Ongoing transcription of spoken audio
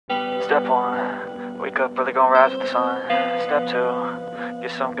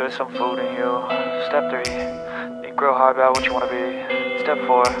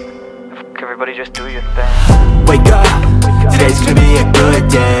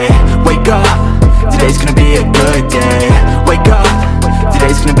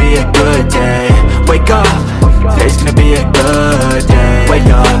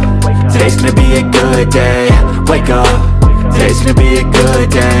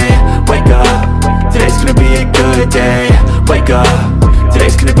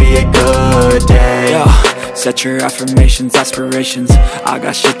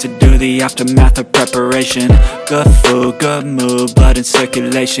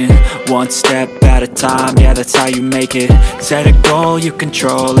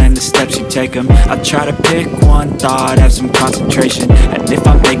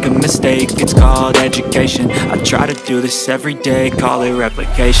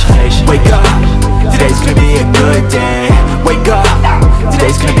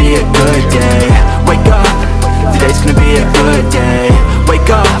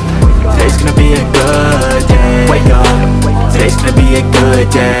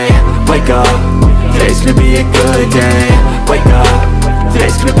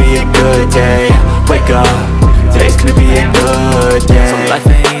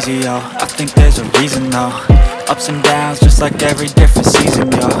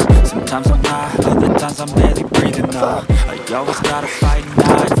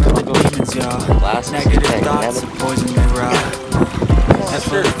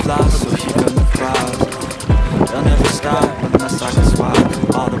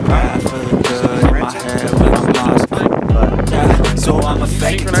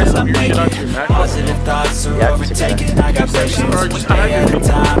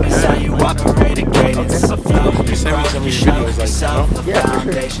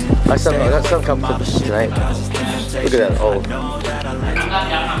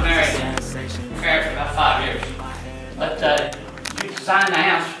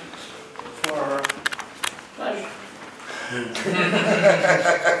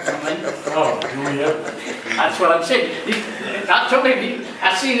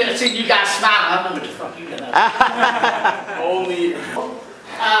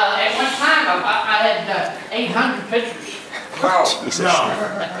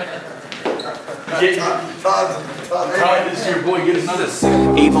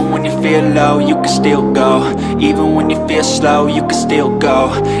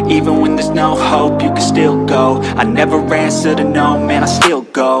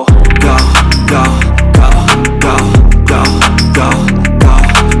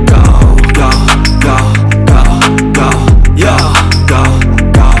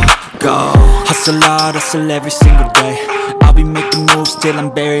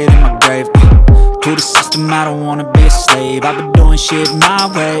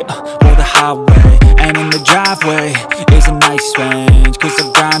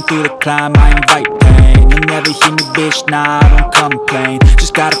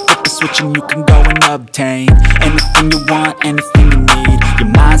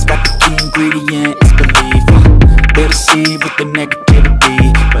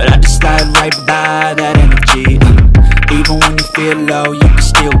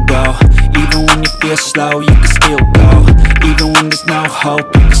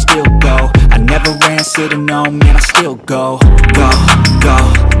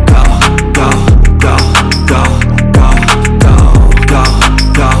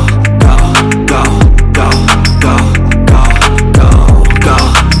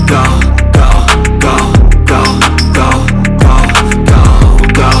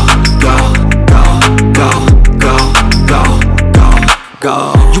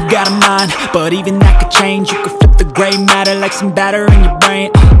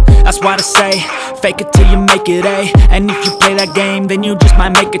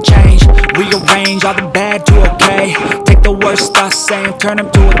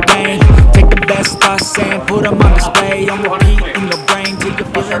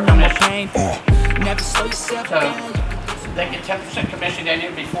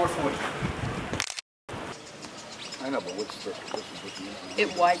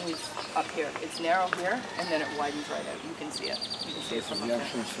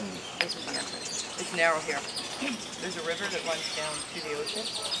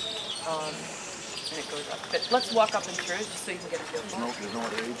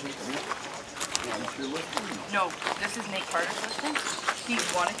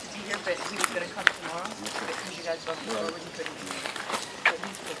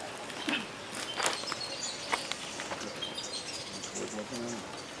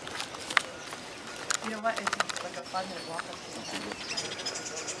You know what? It's like a 5-minute walk up to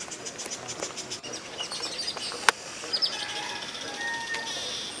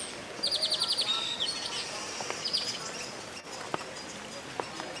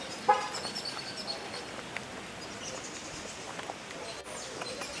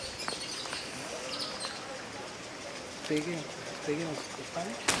Speaking of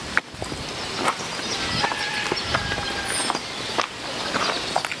Spanish?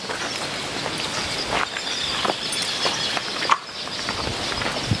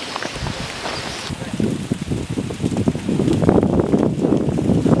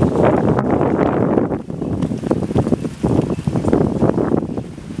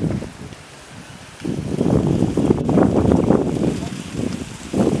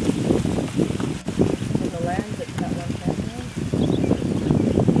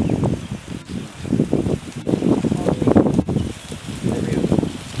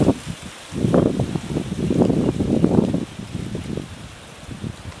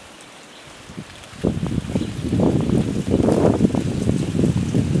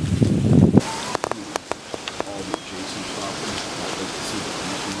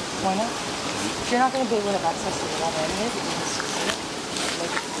 Why not? You're not going to be able to have access to the water anyway, but you can still see it. Like,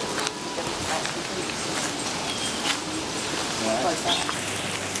 you get the capacity for you to see it. Like that.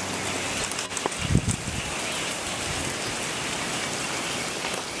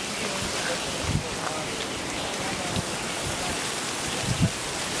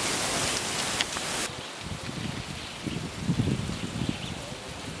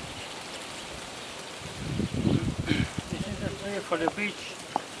 For the beach.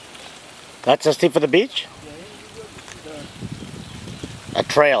 That's a tip for the beach? A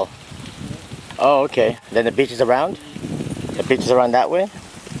trail. Oh, okay. Then the beach is around? The beach is around that way?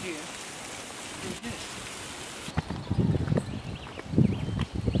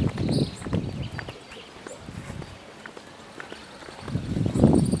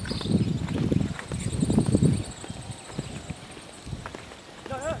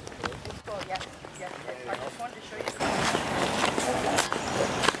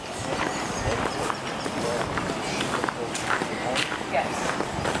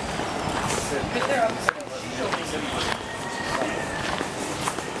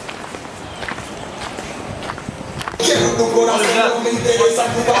 Tu corazón me interesa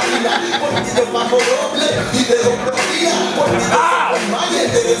tu vagina, porque te bajo doble y te doy propina, porque te saco el malle,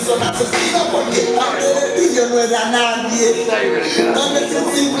 te beso la asesina, porque antes de ti yo no era nadie. Tan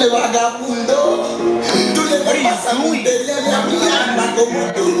sensible vagabundo, tú le das a mi interior y a mi alma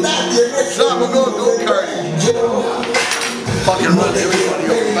como tú nadie. Stop, we're going go-karting. Fucking run everybody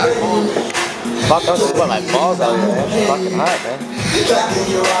over back home. Fuck, I was put my balls out there. It's fucking hot, man. Hey,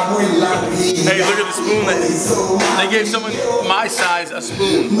 look at the spoon. They gave someone my size a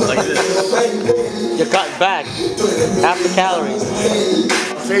spoon like this. You're cutting back. Half the calories.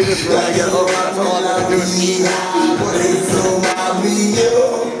 I'll save this for when I get home. That's all I'm gonna do is eat.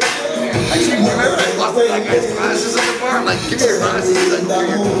 Actually, remember I lost that guy's glasses at the bar? I'm like, give me your glasses. He's like,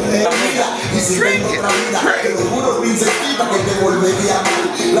 he's drinking. Drink. We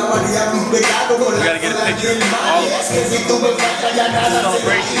gotta get a picture. All of us.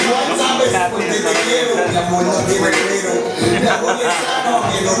 Celebration.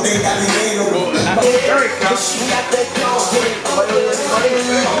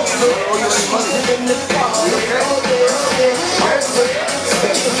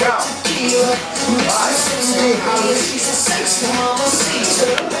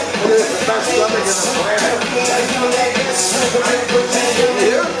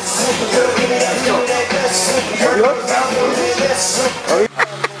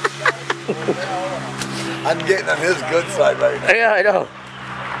 I'm getting on his good side right now. Yeah, I know.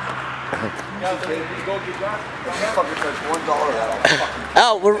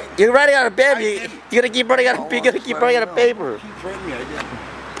 Al, you're running out of paper. You're gonna keep running out of. You're gonna keep running out of paper.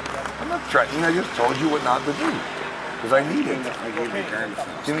 I'm not threatening. I just told you what not to do because I need it.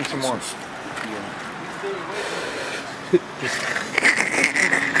 Give me some more. Give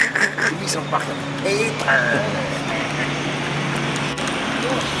me some fucking paper.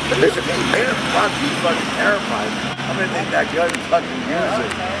 Listen, man, he's fucking terrified. I'm gonna take that gun and fucking use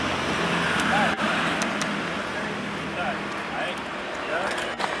it.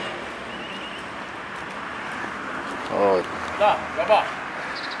 Oh.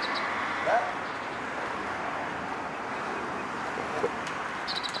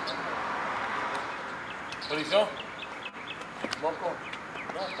 What hizo? Loco.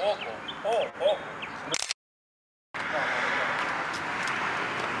 No, poco. Oh, oh.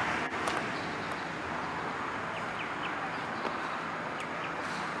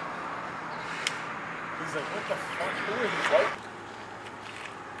 He's like, what the fuck? Who are these white?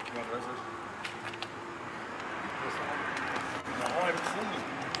 You want the rest of this? No, I haven't seen this.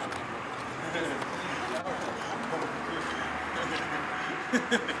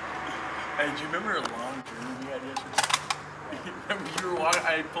 Hey, do you remember a long journey we had yesterday? Remember you were walking,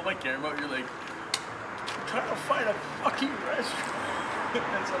 I pulled my camera out, you're like, I'm trying to find a fucking restaurant.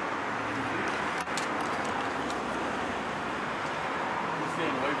 That's like, he's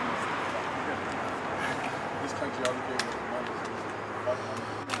staying away from this country, all the big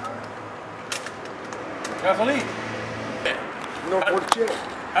gasoline. No porchero.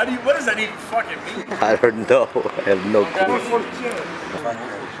 How do you, what does that even fucking mean? I don't know. I have no clue.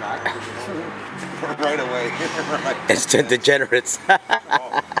 Right away. Instant degenerates.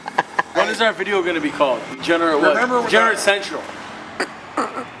 What is our video going to be called? Degenerate what? Degenerate Central.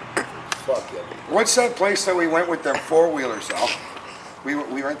 Fuck yeah. What's that place that we went with them four-wheelers, Al?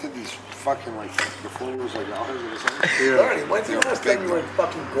 We rented these fucking, like, the four-wheelers like $100 or something. Yeah. Larry, when's the last time you were in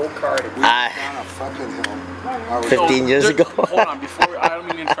fucking go-kart? We were on a fucking hill. 15 years ago. Hold on, before, I don't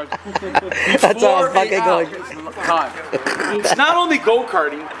mean to interrupt. That's all I'm fucking going. It's not only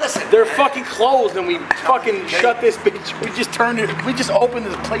go-karting, they're fucking closed and we fucking shut this bitch. We just turned it, we just opened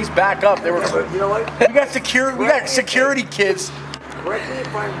this place back up. They were closed. You know what? We got security kids. Correct me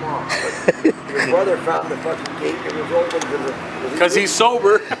if I'm wrong, but your brother found the fucking gate and was open to the... Because he's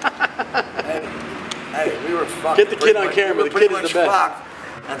sober. Hey, we were fucked. Get the kid on camera, the kid is the best.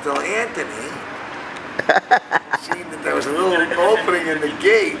 Until Anthony seen that there was a little opening in the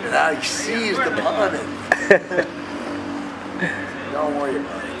gate and I seized upon it. Don't worry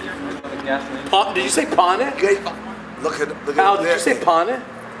about it. Did you say pawn it? Look at Al, did you say pawn it?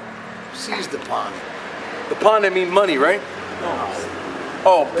 Seized upon it. The pawn, I mean money, right?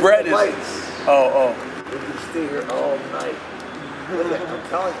 Oh, bread is... Oh. We can stay here all night. I'm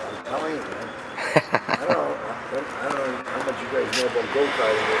telling you, man. I don't know how much you guys know about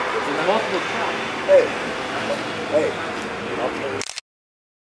go-karting. There's multiple tracks. Hey.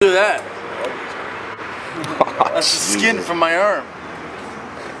 Look at that. That's just skin from my arm.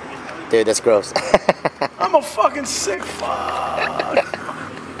 Dude, that's gross. I'm a fucking sick fuck.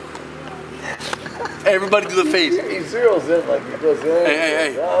 Hey, everybody do the face. He zeroes in like he goes in.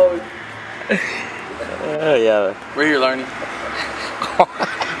 Hey. Oh, yeah. Right here, Larny.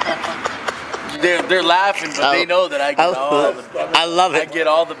 They're laughing, but they know that I get all the... I love it. I get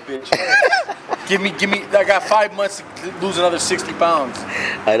all the bitches. Give me, I got 5 months to lose another 60 pounds.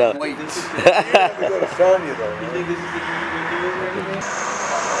 I know. Wait. You have to go to Sonya though.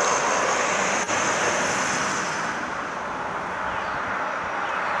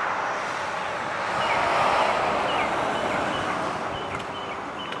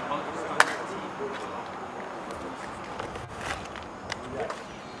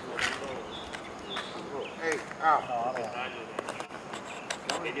 Hey, Al.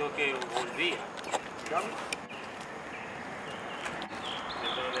 Me dijo que volvía.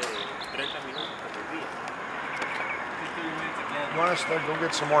 Dentro de 30 minutos volvía. You want us to go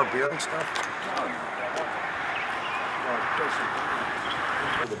get some more beer and stuff?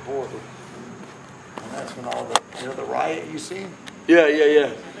 For the border. And that's when all the, the riot you seen?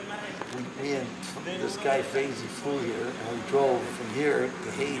 Yeah. Me and this guy Fazy flew here, and we drove from here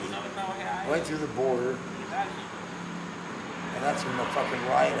to Haiti, went through the border, and that's when the fucking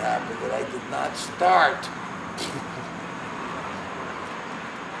riot happened that I did not start.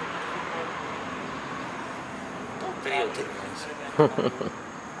 Don't videotape this.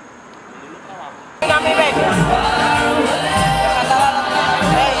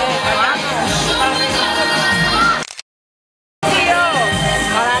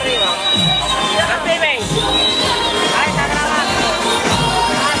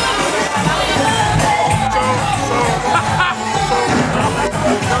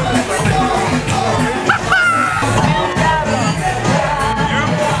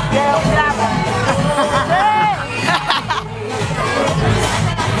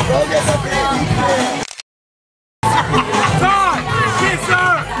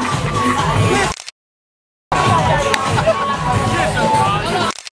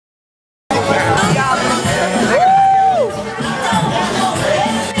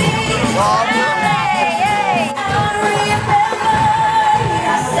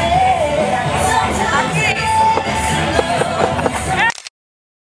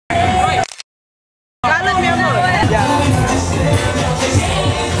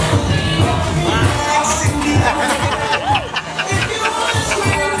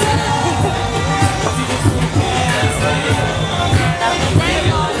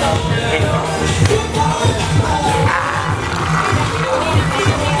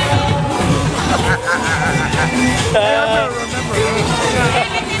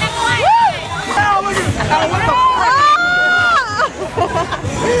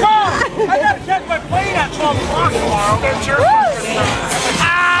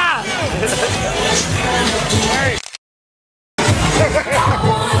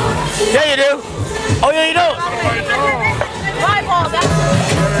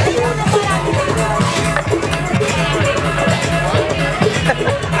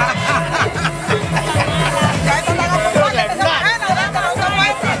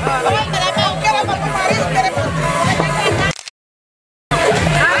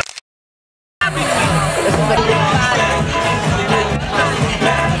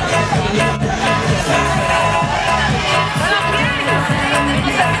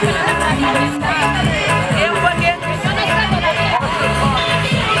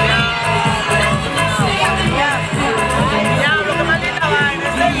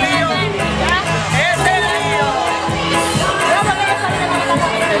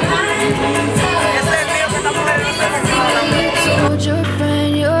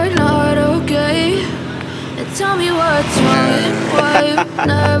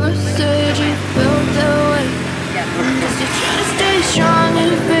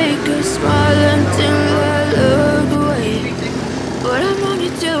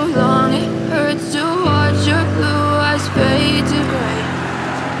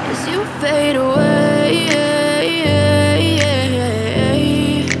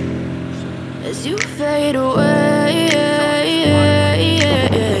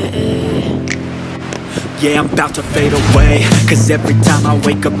 yeah, I'm about to fade away. Cause every time I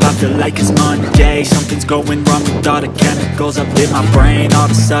wake up I feel like it's Monday. Something's going wrong with all the chemicals up in my brain. All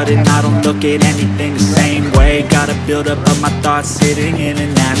of a sudden I don't look at anything the same way. Gotta build up of my thoughts sitting in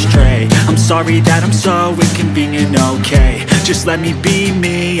an ashtray. I'm sorry that I'm so inconvenient, okay. Just let me be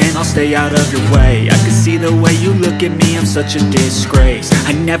me and I'll stay out of your way. I can see the way you look at me, I'm such a disgrace.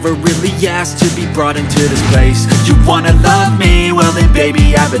 I never really asked to be brought into this place. You wanna love me? Well then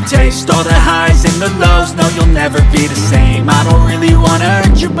baby I have a taste. All the highs and the lows, no you'll never be the same. I don't really wanna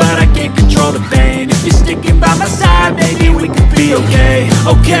hurt you but I can't control the pain. If you're sticking by my side, maybe we could be okay.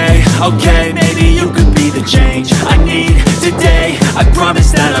 Okay, maybe you could be the change I need today. I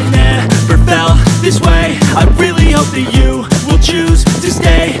promise that I've never felt this way. I really hope that you will choose to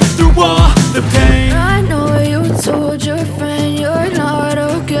stay through all the pain. I know you told your friend you're not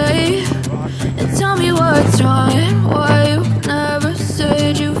okay, and tell me what's wrong and why you never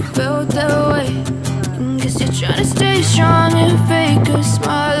said you felt that way. Guess you're trying to stay strong and fake a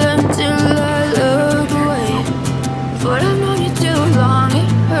smile until I look away. But I've known you too long, it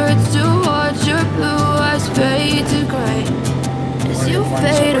hurts to watch your blue eyes fade to gray as you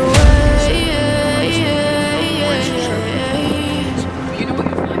fade away.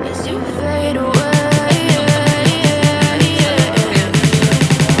 As you fade away.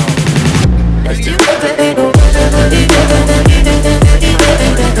 As you fade away.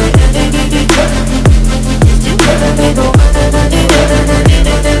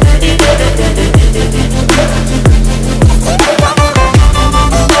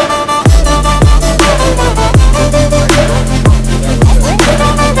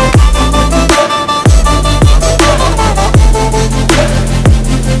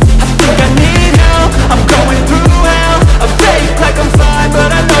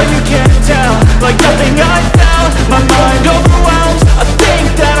 Like nothing I found, my mind overwhelms. I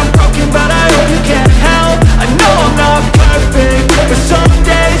think that I'm broken, but I hope you can't help. I know I'm not perfect, but some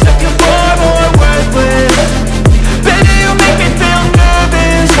days I feel far more worthless. Baby, you make me feel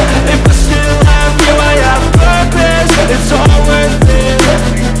nervous. If I still have you, I have purpose. It's all worth it.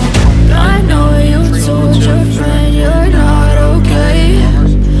 I know you told your friend you're not okay,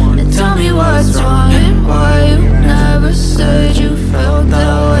 and tell me what's wrong and why you never said you felt that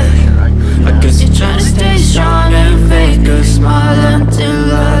way. I guess you're trying to stay strong and fake a smile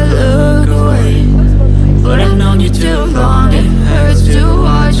until I look away. But I've known you too long, it hurts to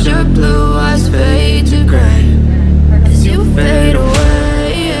watch your blue eyes fade to gray as you fade away.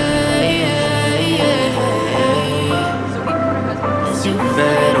 As you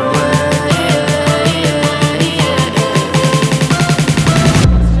fade away.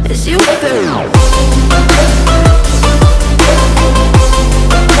 As you fade away.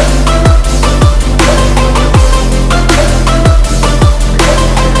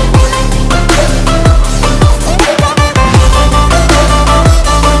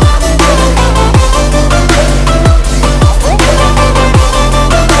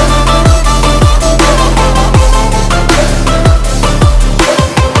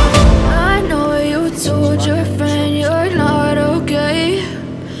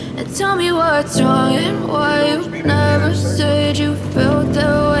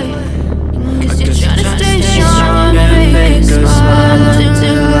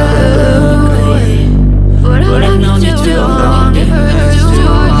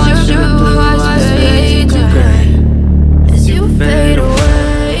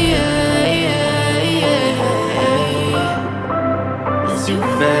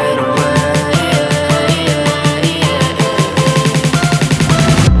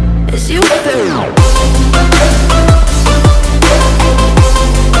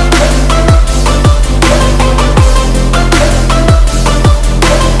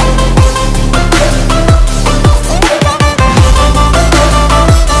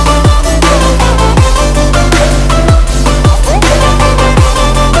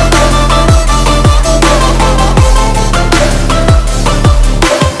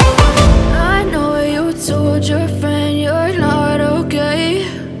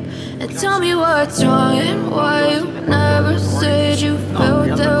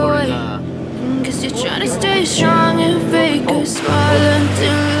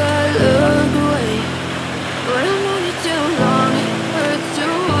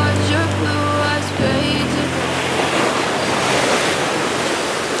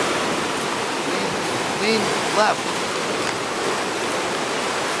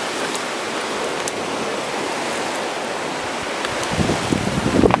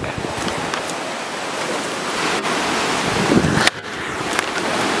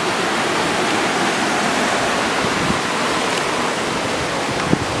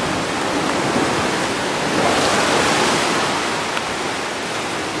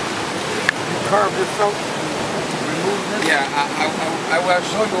 carve this out, remove this? Yeah, I will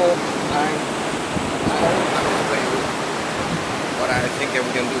show you. I'm what I think that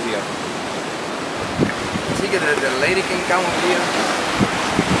we can do here. See that the lady can come here.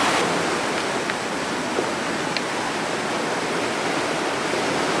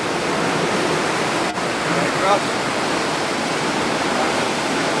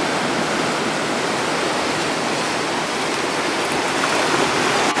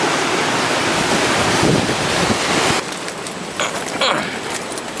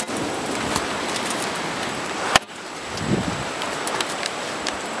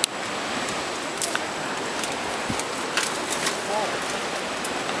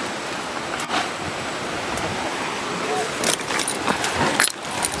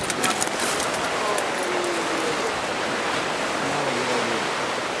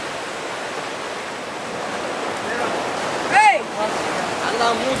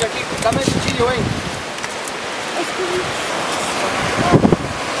 Mucho aquí, dame el cuchillo, ven.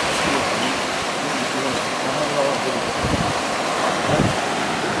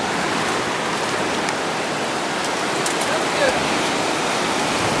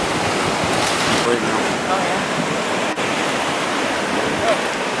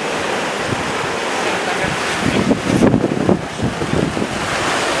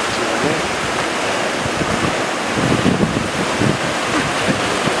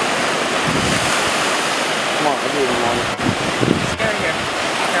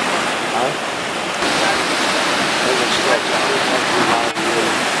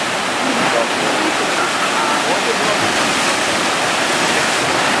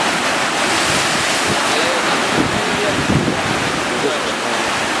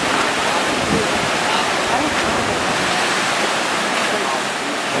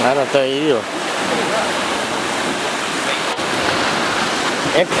 Ahora está ido.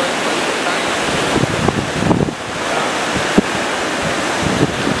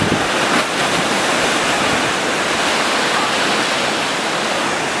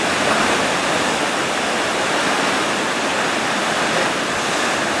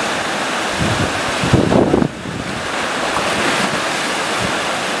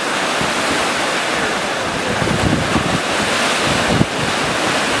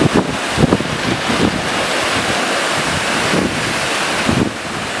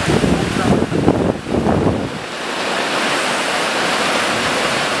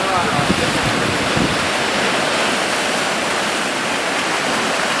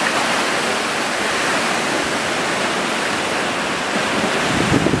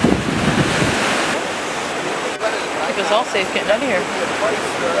 It's all safe getting out of here.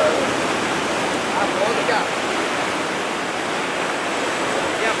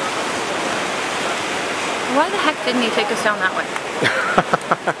 Why the heck didn't he take us down that way?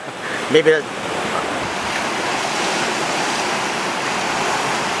 Maybe that.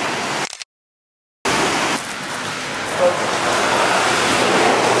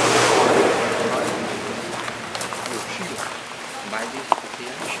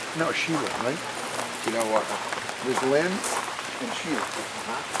 No, Sheila, right? Sheila Walker. With Lynn and Cheetah.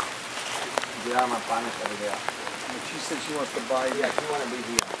 She said she wants to buy. Yeah, she want to be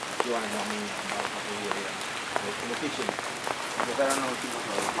here. She want to help me about the here. In the kitchen. Because I don't know if she wants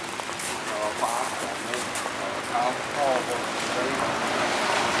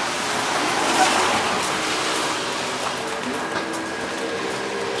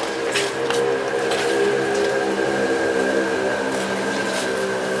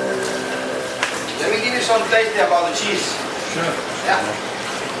Let me give you some taste about the cheese. Sure. Yeah.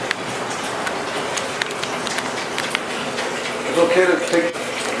 It's okay to take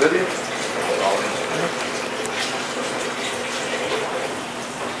video?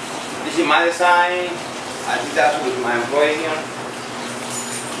 This is my design. I did that with my employee here.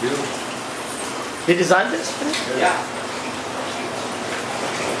 You designed this? Yeah.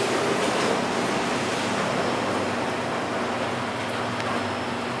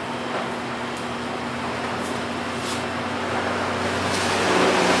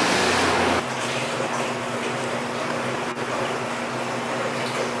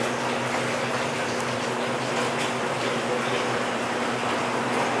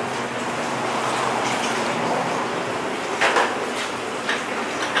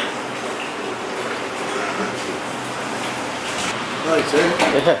 Nice, eh?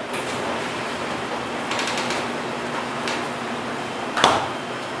 Yeah.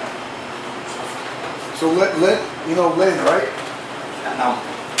 So let you know Lynn, right? No.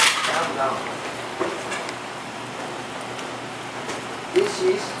 No. This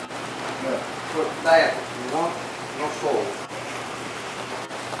is for diet. No fold.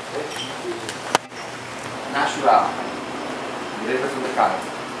 natural. Directly from the cow.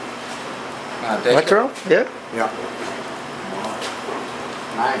 Natural? Yeah. Yeah.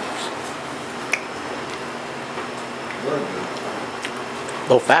 Nice. Very good.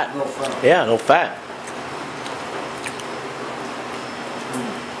 No fat. No fat. Yeah, no fat.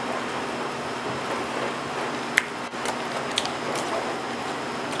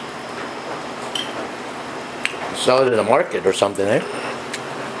 Sell it in the market or something, eh? Through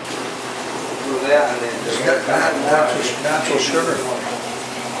there and then It's got natural sugar.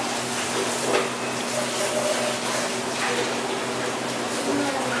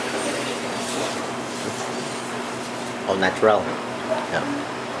 Oh, natural. Yeah.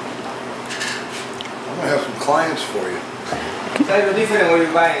 I'm gonna have some clients for you. it's a little different when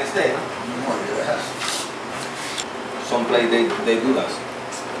you buy in the States, huh? Oh, yes. Some place they do that.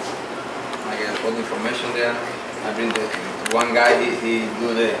 I get all the information there. I bring the one guy he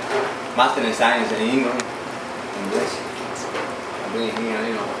do the master in science in England and this. I bring it here,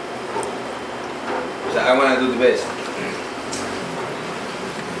 you know. So I wanna do the best.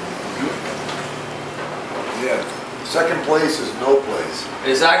 Yeah. Second place is no place.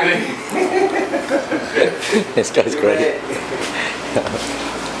 Exactly. This guy's great.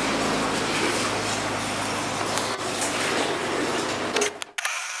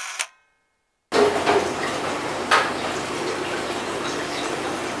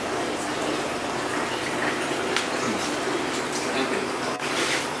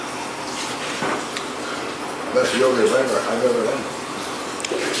 Best yoga I've ever done.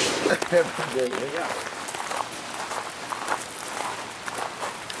 Yeah.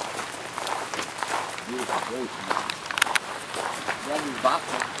 Beautiful place. Brand new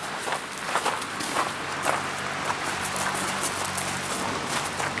bathroom.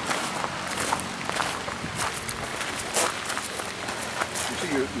 You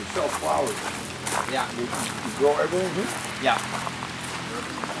see, you sell flowers. Yeah. You grow everything here? Yeah.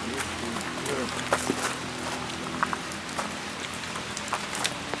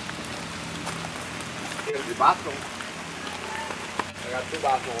 Here's the bathroom. I got two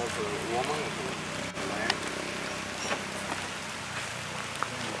bathrooms for the woman and for the man.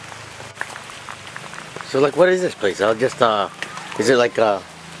 So, like, what is this place? I'll just, is it like,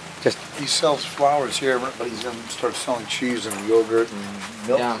 just... He sells flowers here, but he's gonna start selling cheese and yogurt and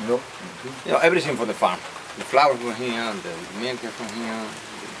milk. Yeah. Milk. You know, everything for the farm. The flowers from here, the milk from here,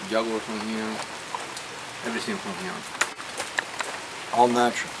 the yogurt from here, everything from here. All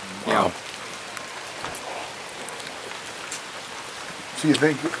natural. Yeah. So you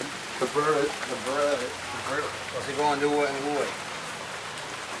think the bird, What's it going to do and do it?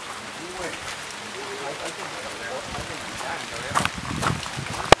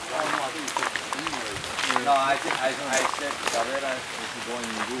 No, I said Carrera is going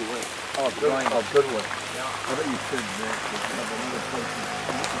to do it. Oh, good one. Oh, good one. Yeah. I thought you said that you have another place.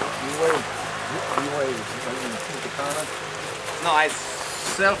 You wait in Tropicana? No, I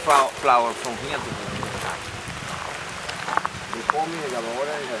sell flower from here to the They call me and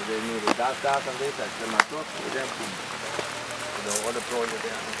they need that and this. I sell my truck with them to the other project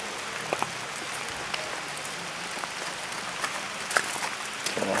there.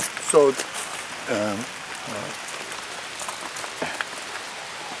 So, you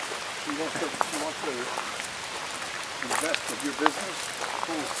want to invest with your business?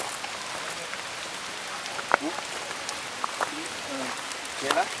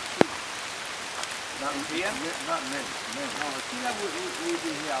 Cheetah? Not here? Not me. No, Cheetah we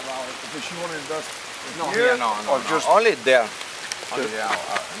be here about. Because you want to invest No, here? here, no. Or just only there. Only there.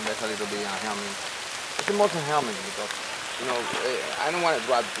 Invest a little bit on helmet. It's more than helmet because, you know, I don't want to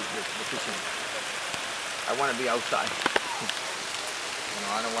drive the fishing. I want to be outside. You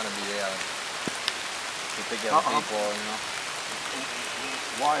know, I don't want to be there to take care of people, you know.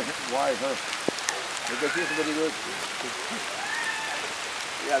 Why her? Because she's very good.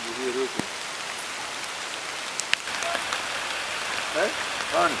 Yeah, she's very good. Hey,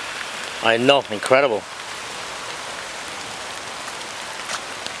 fun. I know, incredible.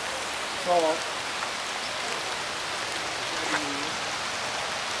 So,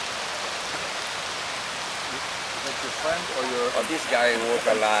 your friend or your... This guy work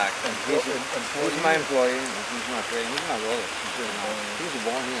a lot. He's my employee, he's my friend, he's my brother. He's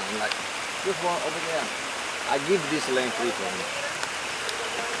born here. I'm like, just born over there. I give this land free for him.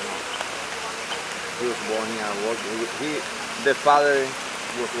 He was born here, the father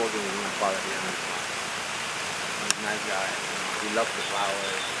was working with my father here. He's a nice guy. He loves the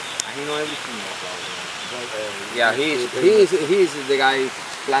flowers. And he knows everything about flowers. Yeah, he's the guy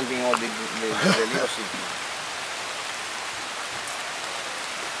planting all the little seeds.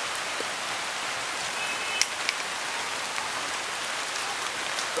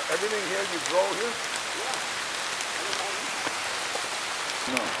 Everything here you grow here?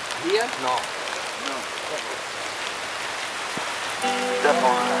 No. Here? No. No. Step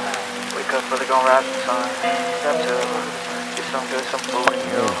 1, wake up early, gonna rise with the sun. Step 2, get some good, some food in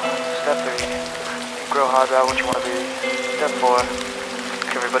you. Step 3, grow hard about what you wanna be. Step 4,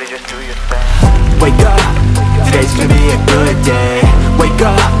 everybody just do your thing. Wake up, today's gonna be a good day. Wake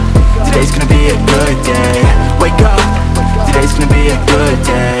up, today's gonna be a good day. Wake up, today's gonna be a good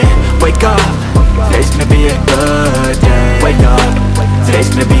day. Wake up, today's gonna be a good day. Wake up, today's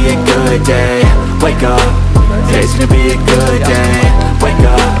gonna be a good day. Wake up, today's gonna be a good day. Wake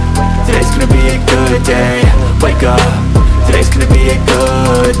up, today's gonna be a good day. Wake up, today's gonna be a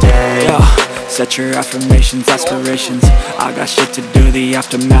good day. Yo. Set your affirmations, aspirations. I got shit to do, the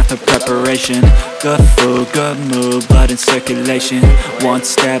aftermath of preparation. Good food, good mood, blood in circulation. One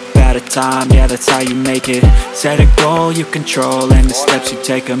step at a time, yeah, that's how you make it. Set a goal you control and the steps you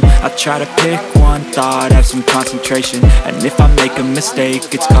take them. I try to pick one thought, have some concentration. And if I make a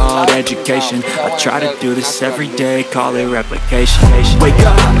mistake, it's called education. I try to do this every day, call it replication. Wake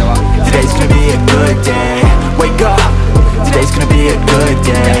up, today's gonna be a good day. Wake up, today's gonna be a good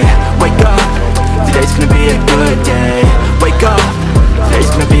day. Wake up, today's gonna be a good day. Wake up, today's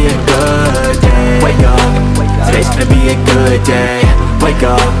gonna be a good day. Wake up, today's gonna be a good day. Wake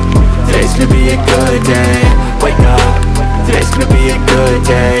up, today's gonna be a good day. Wake up, today's gonna be a good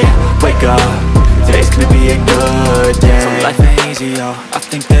day. Wake up, today's gonna be a good day. So life ain't easy, yo, I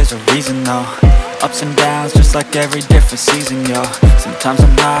think there's a reason though. Ups and downs, just like every different season, yo. Sometimes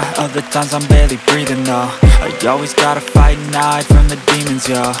I'm high, other times I'm barely breathing, though. I always gotta fight and hide from the demons,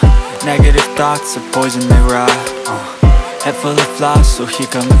 yo. Negative thoughts are poison, they rot. Head full of flies, so here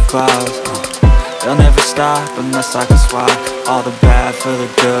come the clouds. They'll never stop unless I can swap all the bad for the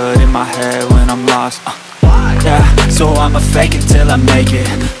good in my head when I'm lost. Yeah, so I'ma fake it till I make it.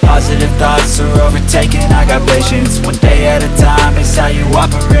 Positive thoughts are overtaken, I got patience. One day at a time is how you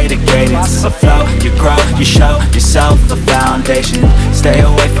operate a cadence. A flow, you grow, you show yourself a foundation. Stay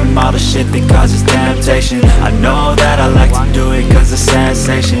away from all the shit that causes temptation. I know that I like to do it cause it's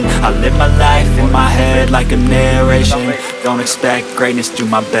sensation. I live my life in my head like a narration. Don't expect greatness, do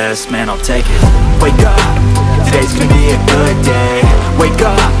my best, man, I'll take it. Wake up, today's gonna be a good day. Wake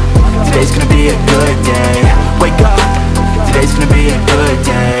up, today's gonna be a good day. Wake up, today's gonna be a good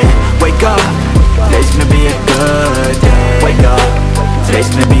day. Wake up, today's gonna be a good day. Wake up, today's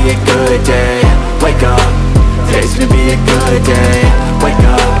gonna be a good day. Wake up, today's gonna be a good day. Wake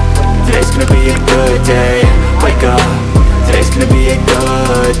up, today's gonna be a good day. Wake up, today's gonna be a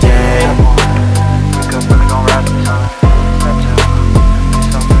good day. Wake up, we're gonna rise with the sun. Step 2, get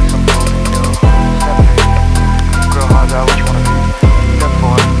some food, some food in you. Step 3, grow hard about what you wanna be. Step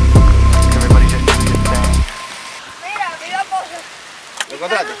 4, everybody just do your thing. Mira, mira cosa. ¿Lo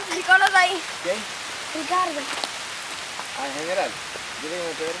encontraste? Iconos ahí. ¿Quién? Ricardo. Ah, en general. Dile que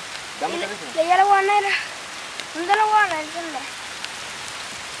me espere. Dame el teléfono. Le la guanera. ¿Dónde la guanera? ¿Dónde?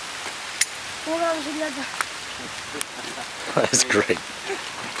 ¿Cómo la bicicleta? That's great.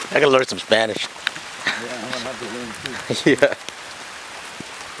 I gotta learn some Spanish. Yeah, I'm gonna have to learn too. Yeah.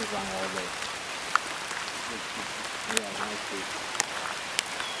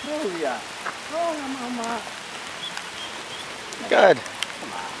 Oh yeah. Oh mama. Good.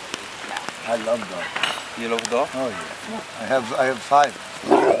 I love dogs. You love dog? Oh yeah. I have 5.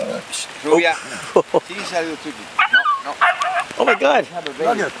 Rubia. She's a little tricky. No, no. Oh my God.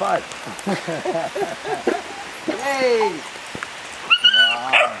 Look at 5. Hey!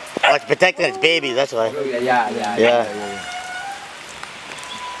 Oh, it's protecting its baby, that's why. Yeah.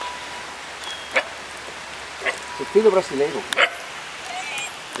 It's filo brasileiro.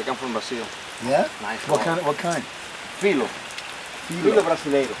 They come from Brazil. Yeah? Nice. What kind? Filo. Filo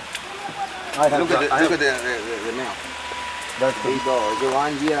brasileiro. I have Look at the male. That's the, Big dog. It's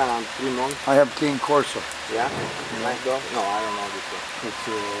 1 year and 3 months. I have King Corso. Yeah? Nice dog? No, I don't know this dog. It's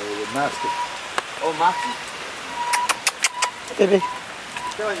the Mastiff. Oh, Maxi. Baby.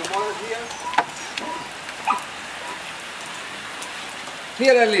 Your mother's here.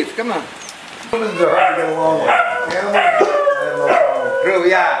 Here I live, come on. Humans are hard to get along with. Animals, I have no problem.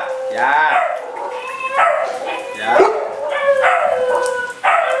 Rubia. Yeah.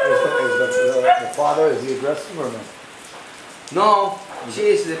 Is the father, is he aggressive or no? No, she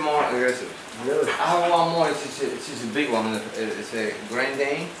is the more aggressive. Really? I have one more, she's a big one. It's a Grand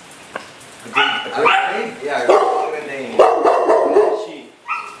Dane. A Great Dane? Yeah, a Grand Dane. She.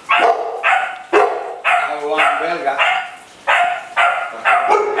 I have one Belga.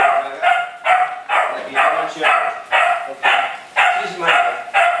 She's my.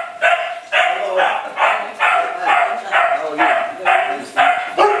 Hello. How are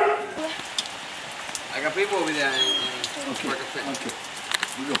you? Okay. Okay.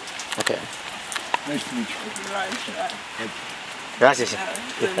 We go. Okay. Nice to meet you. Gracias.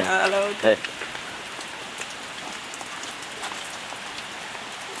 Hey.